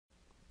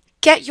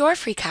Get your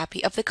free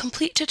copy of the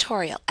complete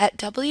tutorial at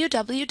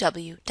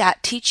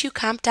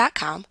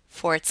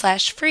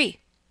www.teachucomp.com/free.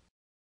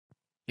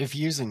 If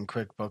using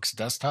QuickBooks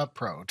Desktop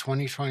Pro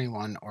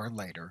 2021 or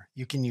later,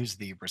 you can use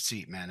the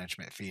Receipt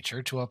Management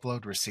feature to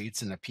upload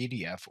receipts in a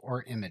PDF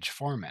or image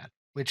format,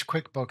 which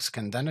QuickBooks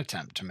can then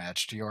attempt to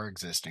match to your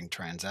existing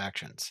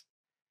transactions.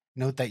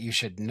 Note that you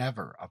should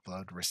never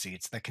upload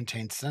receipts that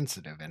contain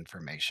sensitive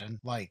information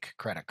like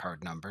credit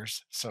card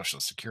numbers, social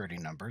security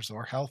numbers,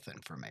 or health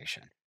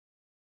information.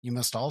 You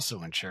must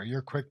also ensure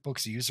your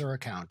QuickBooks user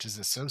account is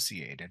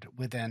associated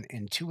with an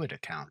Intuit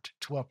account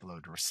to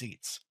upload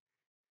receipts.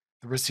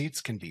 The receipts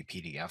can be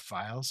PDF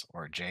files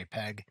or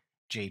JPEG,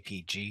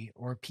 JPG,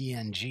 or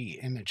PNG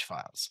image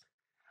files.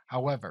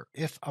 However,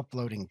 if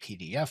uploading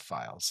PDF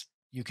files,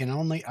 you can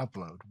only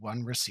upload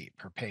one receipt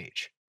per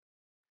page.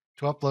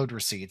 To upload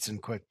receipts in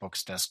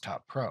QuickBooks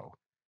Desktop Pro,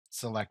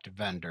 select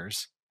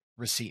Vendors,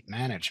 Receipt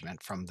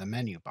Management from the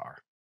menu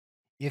bar.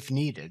 If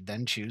needed,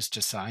 then choose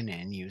to sign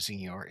in using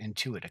your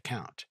Intuit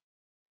account.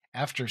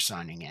 After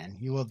signing in,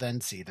 you will then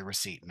see the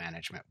Receipt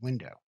Management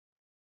window.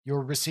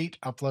 Your receipt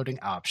uploading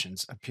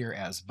options appear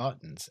as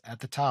buttons at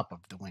the top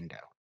of the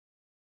window.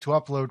 To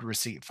upload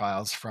receipt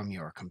files from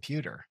your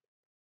computer,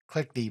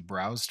 click the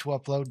Browse to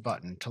Upload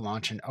button to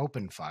launch an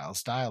Open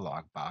Files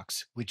dialog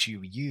box, which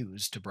you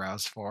use to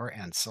browse for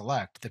and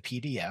select the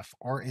PDF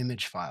or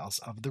image files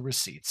of the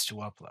receipts to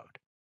upload.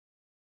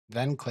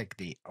 Then click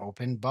the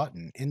Open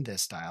button in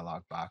this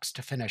dialog box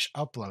to finish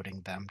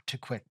uploading them to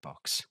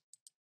QuickBooks.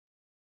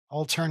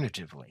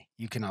 Alternatively,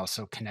 you can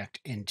also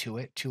connect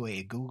Intuit to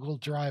a Google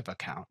Drive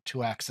account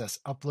to access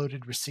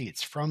uploaded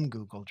receipts from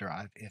Google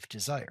Drive if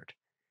desired.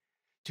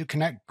 To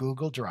connect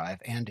Google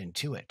Drive and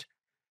Intuit,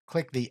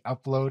 click the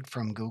Upload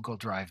from Google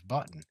Drive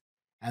button,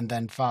 and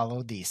then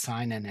follow the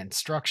sign-in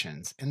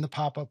instructions in the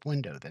pop-up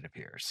window that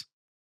appears.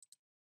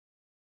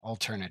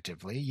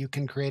 Alternatively, you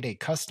can create a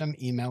custom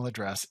email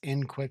address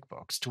in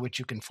QuickBooks to which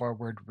you can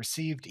forward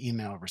received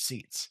email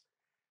receipts.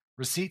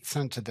 Receipts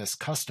sent to this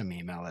custom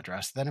email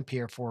address then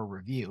appear for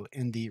review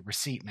in the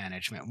Receipt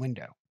Management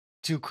window.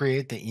 To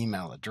create the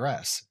email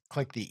address,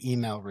 click the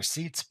Email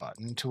Receipts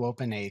button to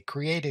open a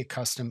Create a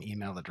Custom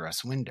Email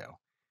Address window,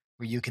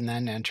 where you can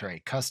then enter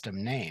a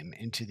custom name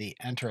into the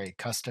Enter a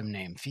Custom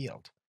Name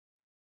field.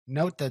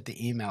 Note that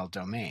the email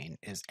domain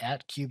is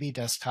at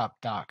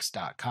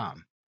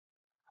qbdesktopdocs.com.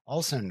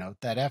 Also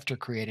note that after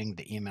creating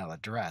the email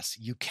address,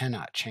 you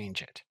cannot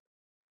change it.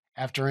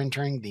 After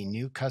entering the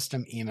new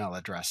custom email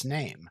address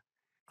name,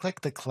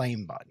 click the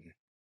Claim button.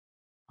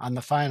 On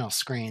the final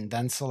screen,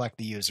 then select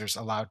the users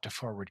allowed to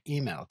forward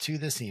email to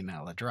this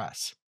email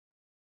address.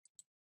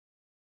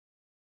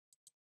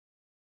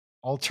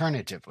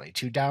 Alternatively,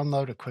 to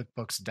download a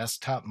QuickBooks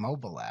desktop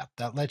mobile app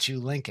that lets you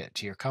link it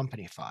to your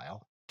company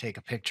file, take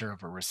a picture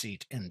of a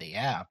receipt in the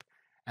app,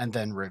 and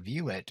then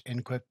review it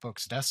in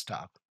QuickBooks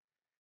Desktop,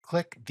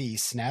 click the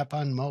Snap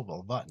on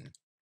Mobile button.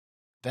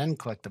 Then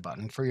click the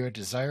button for your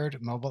desired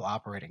mobile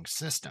operating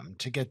system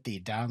to get the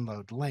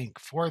download link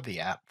for the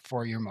app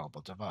for your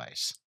mobile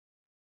device.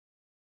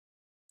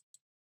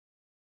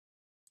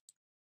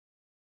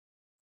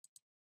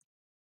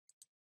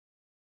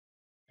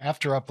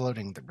 After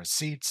uploading the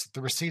receipts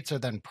are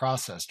then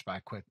processed by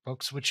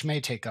QuickBooks, which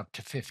may take up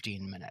to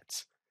 15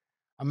 minutes.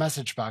 A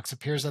message box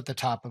appears at the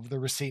top of the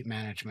Receipt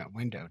Management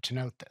window to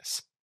note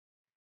this.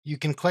 You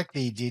can click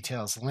the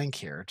Details link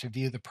here to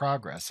view the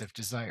progress if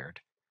desired,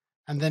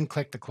 and then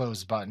click the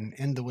Close button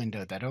in the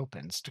window that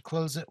opens to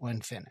close it when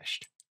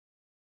finished.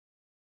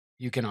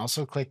 You can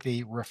also click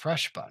the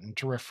Refresh button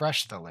to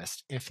refresh the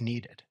list if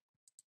needed.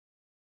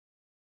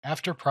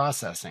 After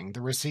processing,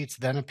 the receipts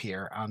then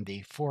appear on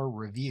the For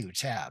Review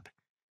tab.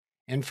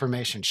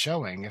 Information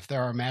showing if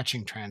there are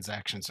matching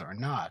transactions or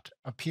not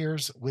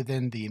appears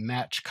within the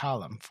Match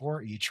column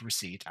for each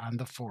receipt on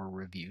the For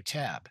Review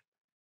tab.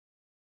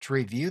 To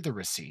review the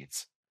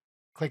receipts,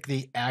 click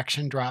the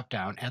Action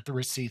drop-down at the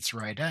receipt's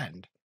right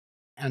end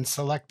and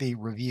select the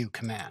Review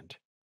command.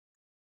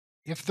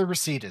 If the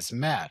receipt is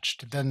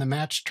matched, then the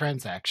matched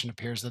transaction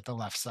appears at the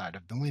left side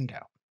of the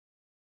window.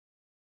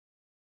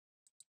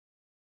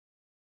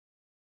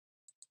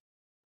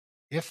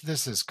 If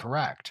this is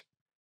correct,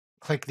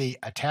 click the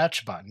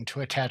Attach button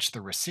to attach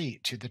the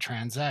receipt to the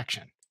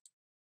transaction.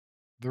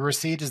 The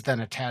receipt is then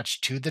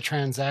attached to the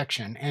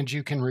transaction, and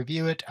you can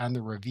review it on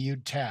the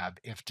Reviewed tab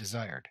if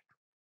desired.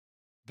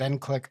 Then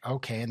click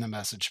OK in the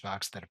message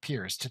box that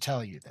appears to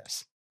tell you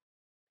this.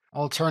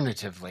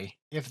 Alternatively,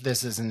 if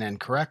this is an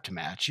incorrect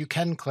match, you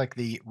can click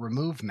the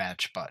Remove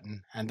Match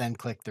button and then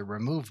click the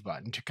Remove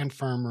button to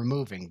confirm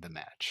removing the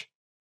match.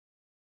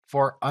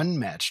 For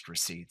unmatched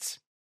receipts,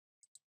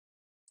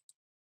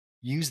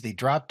 use the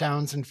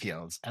drop-downs and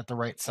fields at the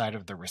right side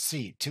of the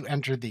receipt to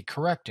enter the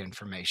correct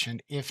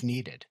information if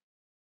needed.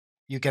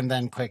 You can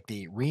then click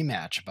the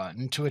Rematch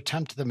button to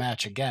attempt the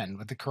match again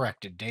with the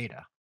corrected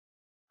data.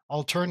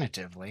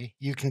 Alternatively,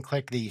 you can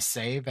click the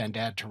Save and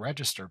Add to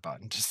Register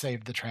button to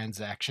save the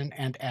transaction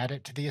and add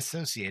it to the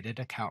associated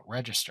account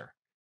register.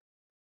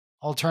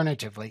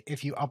 Alternatively,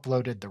 if you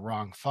uploaded the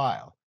wrong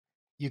file,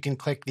 you can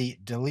click the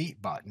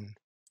Delete button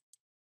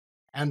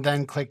and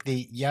then click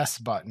the Yes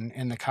button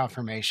in the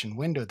confirmation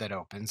window that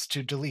opens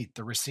to delete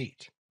the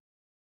receipt.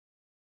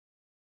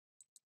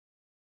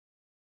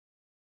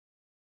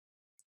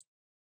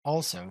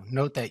 Also,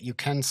 note that you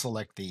can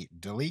select the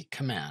Delete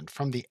command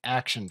from the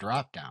Action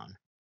dropdown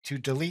to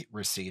delete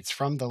receipts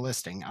from the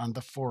listing on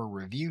the For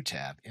Review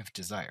tab if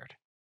desired.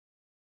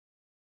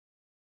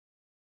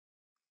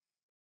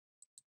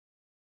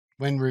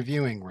 When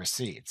reviewing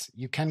receipts,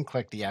 you can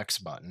click the X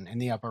button in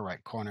the upper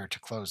right corner to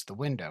close the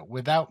window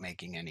without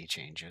making any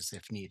changes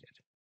if needed.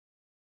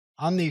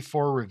 On the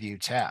For Review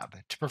tab,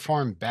 to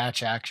perform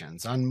batch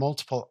actions on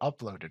multiple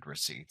uploaded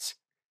receipts,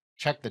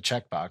 check the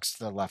checkbox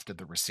to the left of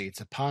the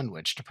receipts upon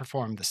which to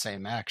perform the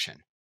same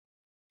action.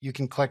 You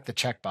can click the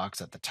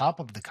checkbox at the top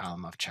of the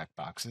column of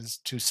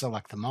checkboxes to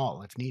select them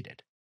all if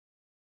needed.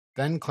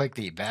 Then click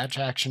the Batch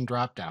Action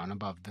dropdown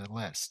above the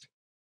list.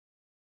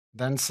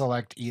 Then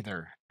select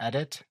either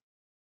Edit,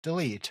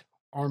 Delete,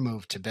 or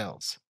Move to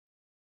Bills.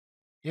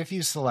 If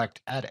you select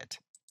Edit,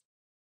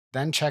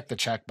 then check the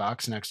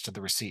checkbox next to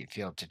the receipt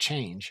field to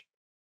change,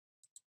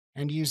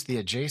 and use the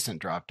Adjacent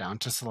dropdown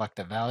to select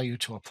the value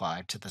to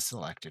apply to the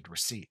selected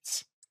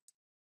receipts.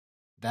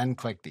 Then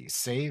click the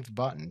Save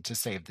button to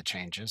save the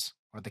changes,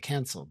 or the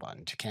Cancel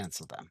button to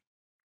cancel them.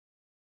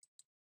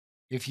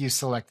 If you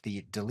select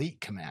the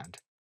Delete command,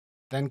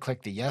 then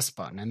click the Yes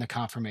button in the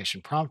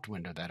confirmation prompt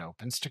window that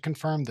opens to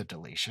confirm the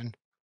deletion,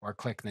 or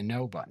click the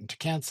No button to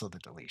cancel the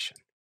deletion.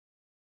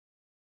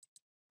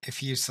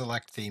 If you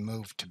select the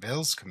Move to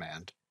Bills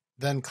command,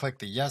 then click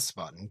the Yes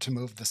button to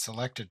move the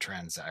selected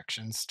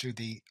transactions to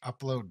the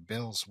Upload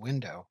Bills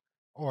window,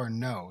 or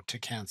No to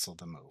cancel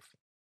the move.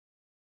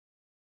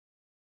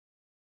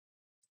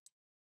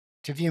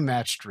 To view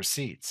matched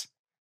receipts,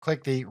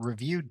 click the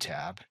Reviewed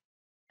tab,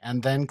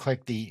 and then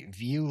click the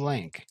View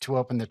link to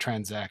open the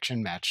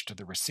transaction matched to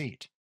the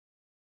receipt.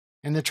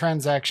 In the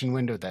transaction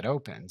window that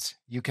opens,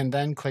 you can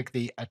then click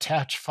the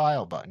Attach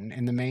File button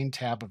in the main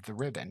tab of the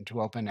ribbon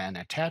to open an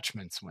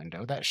Attachments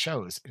window that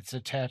shows its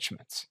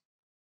attachments.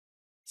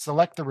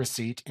 Select the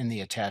receipt in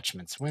the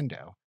Attachments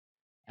window,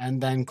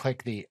 and then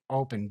click the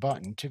Open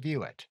button to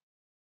view it.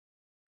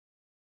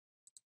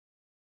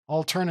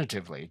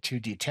 Alternatively,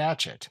 to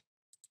detach it,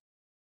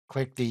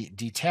 click the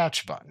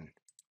Detach button.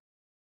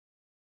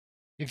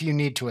 If you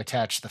need to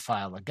attach the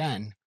file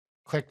again,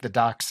 click the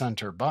Doc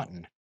Center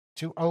button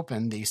to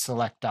open the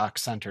Select Doc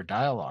Center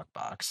dialog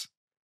box.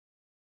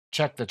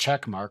 Check the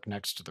check mark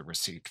next to the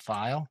receipt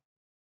file,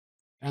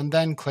 and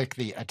then click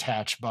the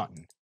Attach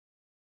button.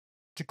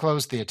 To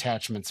close the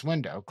attachments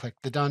window, click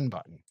the Done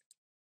button.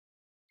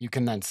 You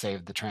can then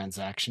save the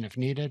transaction if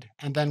needed,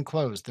 and then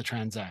close the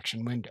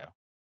transaction window.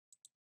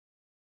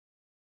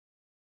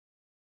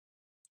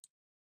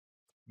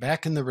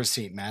 Back in the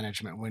Receipt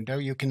Management window,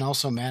 you can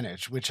also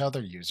manage which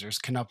other users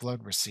can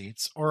upload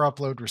receipts or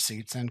upload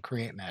receipts and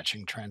create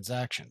matching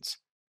transactions.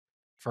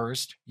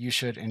 First, you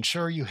should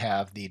ensure you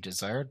have the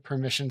desired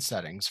permission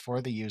settings for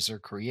the user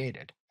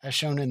created, as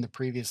shown in the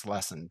previous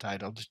lesson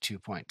titled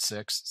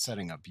 2.6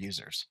 Setting Up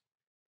Users.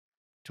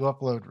 To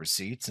upload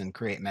receipts and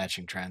create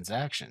matching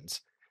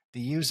transactions, the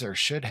user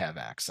should have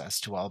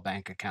access to all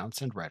bank accounts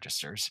and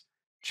registers,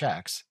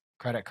 checks,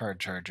 credit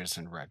card charges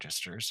and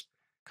registers,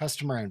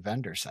 customer and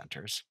vendor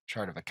centers,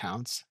 chart of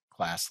accounts,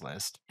 class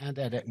list, and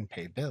edit and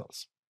pay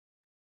bills.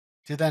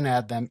 To then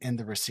add them in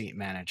the Receipt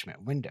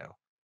Management window,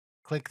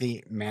 click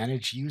the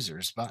Manage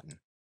Users button.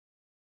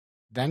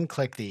 Then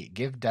click the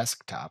Give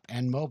Desktop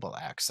and Mobile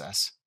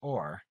Access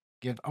or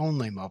Give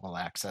Only Mobile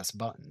Access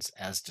buttons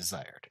as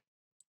desired.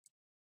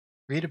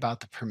 Read about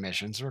the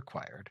permissions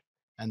required,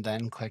 and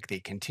then click the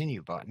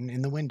Continue button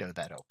in the window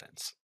that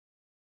opens.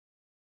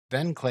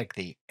 Then click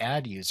the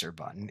Add User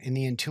button in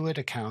the Intuit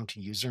Account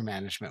User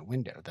Management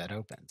window that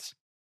opens.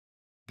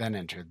 Then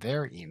enter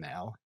their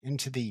email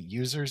into the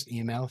user's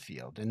email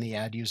field in the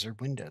Add User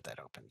window that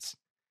opens.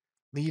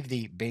 Leave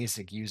the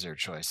Basic User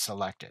choice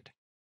selected.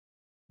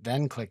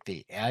 Then click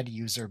the Add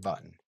User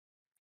button.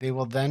 They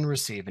will then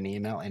receive an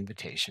email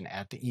invitation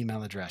at the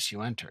email address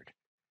you entered.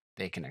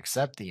 They can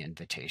accept the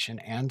invitation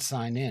and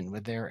sign in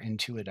with their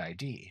Intuit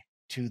ID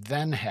to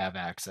then have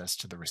access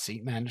to the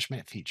receipt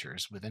management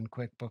features within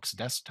QuickBooks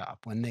Desktop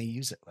when they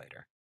use it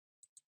later.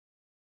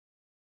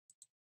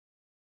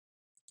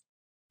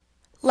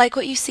 Like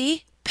what you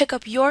see? Pick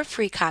up your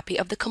free copy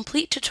of the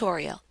complete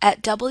tutorial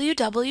at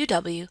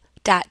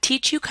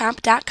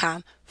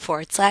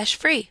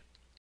www.teachucomp.com/free.